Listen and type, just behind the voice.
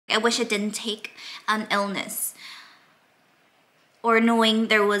I wish I didn't take an illness, or knowing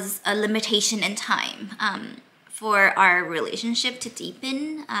there was a limitation in time for our relationship to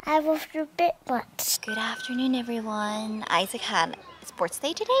deepen. I was a bit much. Good afternoon, everyone. Isaac had sports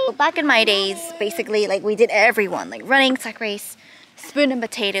day today. Back in my days, basically, like, we did everyone, like running, sack race, spoon and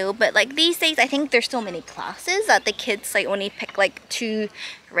potato. But like these days, I think there's so many classes that the kids like only pick like 2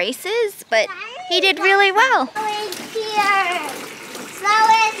 races. But he did really well. Snow is here. Snow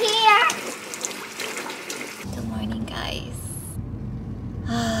is here. Good morning, guys.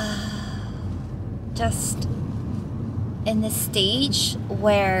 Just in this stage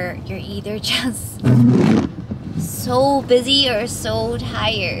where you're either just so busy or so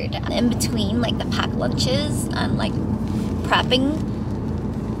tired. In between like the packed lunches and like prepping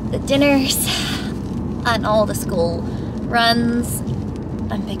the dinners and all the school runs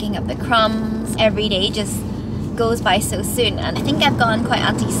and picking up the crumbs, every day just goes by so soon. And I think I've gone quite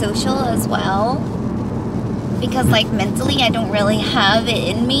antisocial as well, because like mentally I don't really have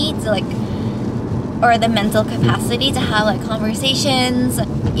it in me to like, or the mental capacity to have like conversations.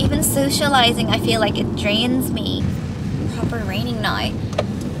 Even socializing, I feel like it drains me. Proper raining now.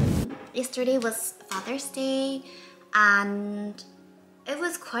 Yesterday was Father's Day, and it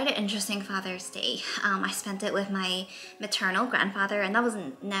was quite an interesting Father's Day. I spent it with my maternal grandfather, and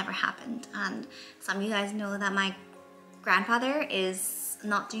that never happened. And some of you guys know that my grandfather is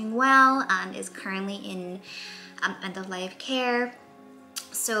not doing well and is currently in end of life care.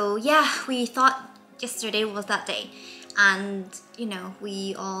 So yeah, we thought yesterday was that day, and you know,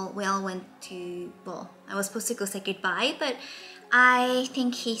 we all went to, well, I was supposed to go say goodbye, but I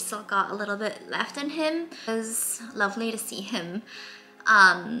think he still got a little bit left in him. It was lovely to see him.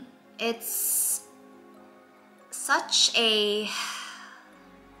 It's such a,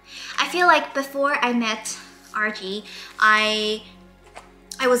 I feel like before I met RG, I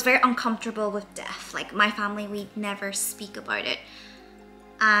was very uncomfortable with death. Like my family, we never speak about it.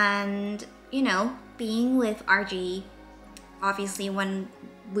 And you know, being with RG, obviously when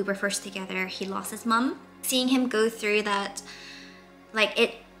we were first together, he lost his mum. Seeing him go through that, like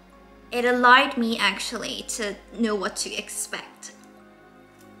it allowed me actually to know what to expect.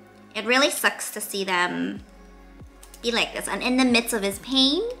 It really sucks to see them be like this. And in the midst of his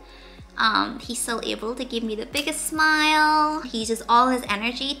pain, he's still able to give me the biggest smile. He uses all his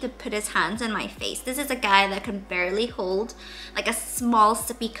energy to put his hands in my face. This is a guy that can barely hold like a small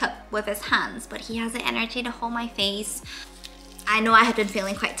sippy cup with his hands, but he has the energy to hold my face. I know I have been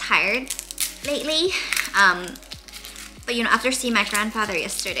feeling quite tired lately, but you know, after seeing my grandfather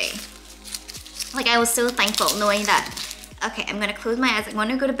yesterday, like I was so thankful knowing that, okay, I'm gonna close my eyes, I'm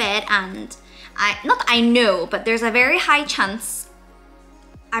gonna go to bed, and I know, but there's a very high chance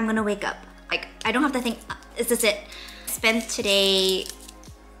I'm gonna wake up. Like, I don't have to think, is this it? I spent today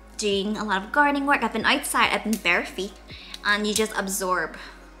doing a lot of gardening work. I've been outside, I've been bare feet, and you just absorb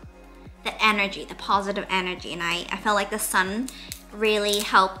the energy, the positive energy. And I felt like the sun really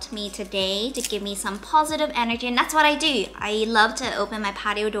helped me today to give me some positive energy, and that's what I do. I love to open my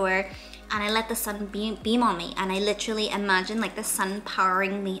patio door and I let the sun beam on me, and I literally imagine like the sun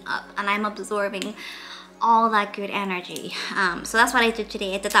powering me up, and I'm absorbing all that good energy. So that's what I did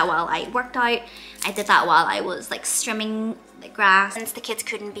today. I did that while I worked out. I did that while I was like trimming the grass. Since the kids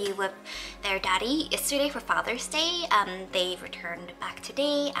couldn't be with their daddy yesterday for Father's Day, they returned back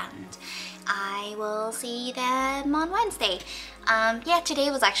today, and I will see them on Wednesday. Yeah,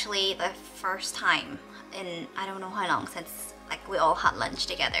 today was actually the first time in I don't know how long since like we all had lunch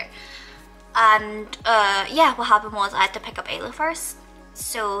together. And yeah, what happened was I had to pick up Ayla first,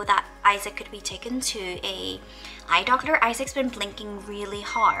 so that Isaac could be taken to a eye doctor. Isaac's been blinking really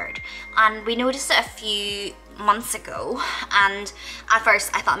hard, and we noticed it a few months ago, and at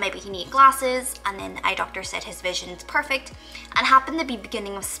first I thought maybe he needed glasses, and then the eye doctor said his vision's perfect, and happened to be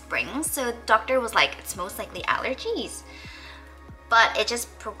beginning of spring, so the doctor was like, it's most likely allergies. But it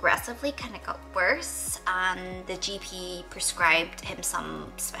just progressively kind of got worse, and the GP prescribed him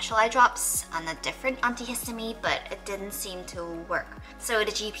some special eye drops and a different antihistamine, but it didn't seem to work. So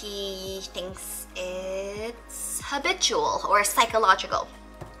the GP thinks it's habitual or psychological.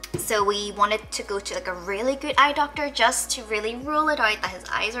 So we wanted to go to like a really good eye doctor just to really rule it out that his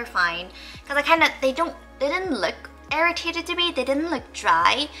eyes are fine. Because they didn't look irritated to me, they didn't look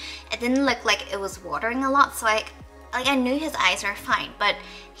dry, it didn't look like it was watering a lot, so I knew his eyes are fine, but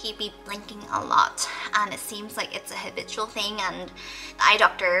he'd be blinking a lot, and it seems like it's a habitual thing. And the eye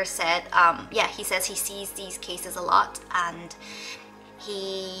doctor said, yeah, he says he sees these cases a lot, and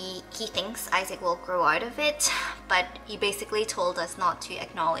he thinks Isaac will grow out of it, but he basically told us not to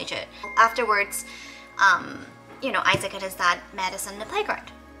acknowledge it. Afterwards, you know, Isaac and his dad met us in the playground,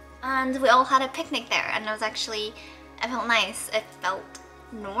 And we all had a picnic there, and it felt nice. It felt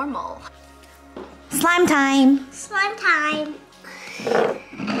normal. Slime time! Slime time.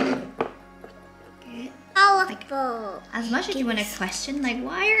 Colorful. As much as you want to question, like,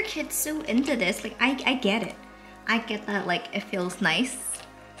 why are kids so into this? Like, I get it. I get that, like, it feels nice,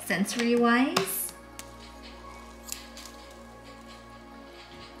 sensory-wise.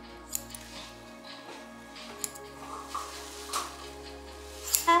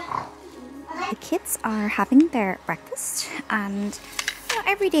 The kids are having their breakfast, and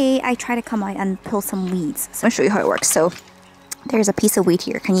every day I try to come out and pull some weeds. So I'll show you how it works. So there's a piece of weed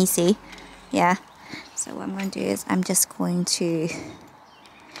here. Can you see? Yeah. So what I'm going to do is I'm just going to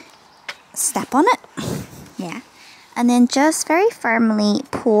step on it. Yeah. And then just very firmly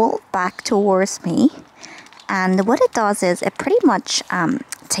pull back towards me. And what it does is it pretty much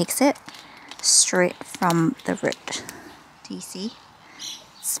takes it straight from the root. Do you see?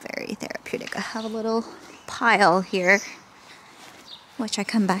 It's very therapeutic. I have a little pile here, which I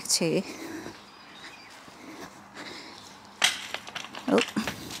come back to. Oh.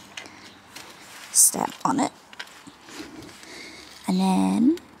 Step on it. And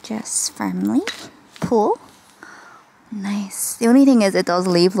then just firmly pull. Nice. The only thing is it does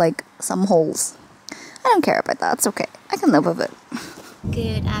leave like some holes. I don't care about that. It's okay. I can live with it.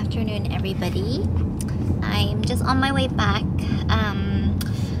 Good afternoon, everybody. I'm just on my way back.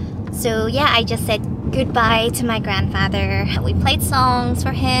 So yeah, I just said goodbye to my grandfather. We played songs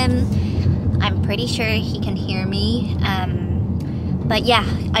for him. I'm pretty sure he can hear me. But yeah,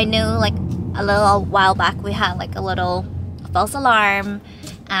 I know like a little while back we had like a little false alarm,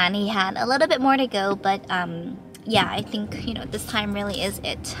 and he had a little bit more to go. But yeah, I think, you know, this time really is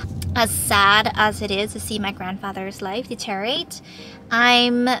it. As sad as it is to see my grandfather's life deteriorate,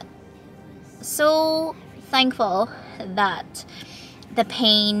 I'm so thankful that the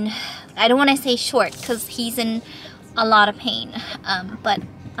pain, I don't want to say short because he's in a lot of pain, but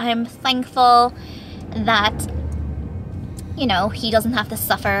I'm thankful that, you know, he doesn't have to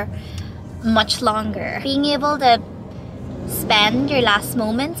suffer much longer. Being able to spend your last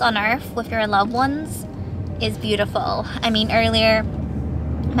moments on earth with your loved ones is beautiful. I mean, earlier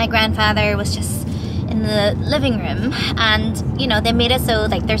my grandfather was just in the living room, and you know, they made it so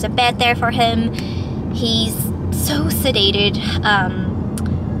like there's a bed there for him. He's so sedated,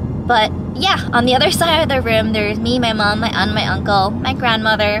 but yeah, on the other side of the room there's me, my mom, my aunt, my uncle, my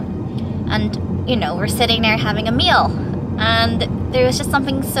grandmother, and you know, we're sitting there having a meal, and there was just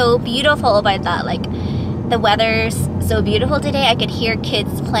something so beautiful about that. Like, the weather's so beautiful today. I could hear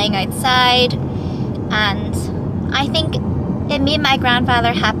kids playing outside, and I think it made my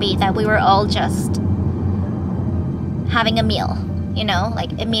grandfather happy that we were all just having a meal. You know,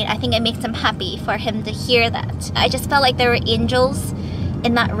 like I think it makes him happy for him to hear that. I just felt like there were angels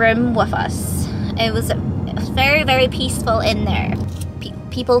in that room with us. It was very, very peaceful in there.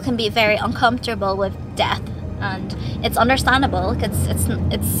 People can be very uncomfortable with death, and it's understandable because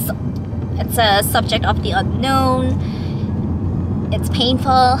it's a subject of the unknown. It's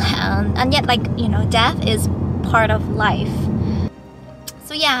painful, and yet, like, you know, death is part of life.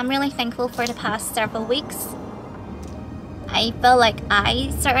 So yeah, I'm really thankful for the past several weeks. I felt like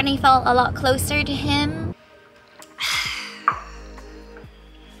I certainly felt a lot closer to him.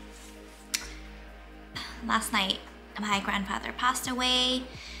 Last night, my grandfather passed away.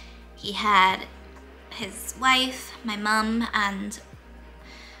 He had his wife, my mum, and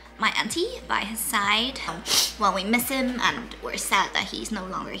my auntie by his side. Well, we miss him, and we're sad that he's no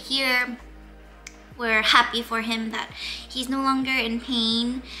longer here. We're happy for him that he's no longer in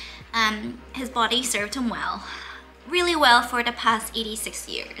pain. His body served him well. Really well for the past 86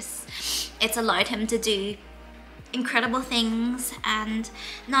 years. It's allowed him to do incredible things, and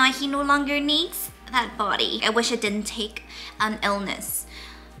now he no longer needs that body. I wish it didn't take an illness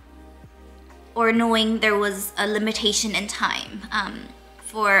or knowing there was a limitation in time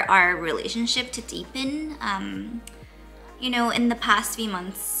for our relationship to deepen. You know, in the past few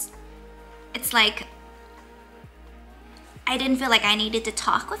months, it's like I didn't feel like I needed to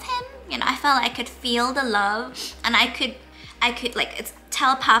talk with him. You know, I felt I could feel the love, and I could like, it's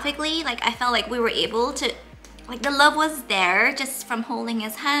telepathically, like I felt like we were able to, like, the love was there just from holding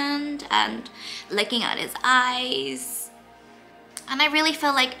his hand and looking at his eyes. And I really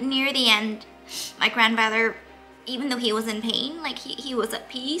felt like near the end, my grandfather, even though he was in pain, like he was at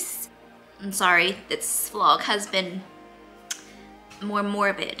peace. I'm sorry, this vlog has been more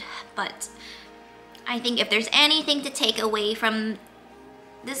morbid, but I think if there's anything to take away from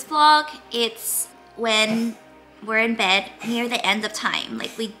this vlog, it's when we're in bed near the end of time.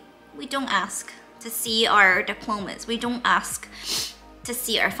 Like, we don't ask to see our diplomas. We don't ask to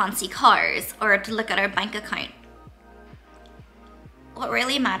see our fancy cars or to look at our bank account. What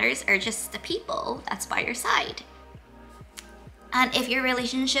really matters are just the people that's by your side. And if your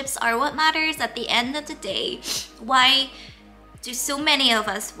relationships are what matters at the end of the day, why do so many of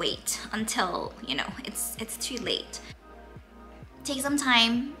us wait until, you know, it's too late? Take some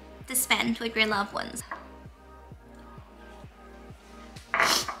time to spend with your loved ones.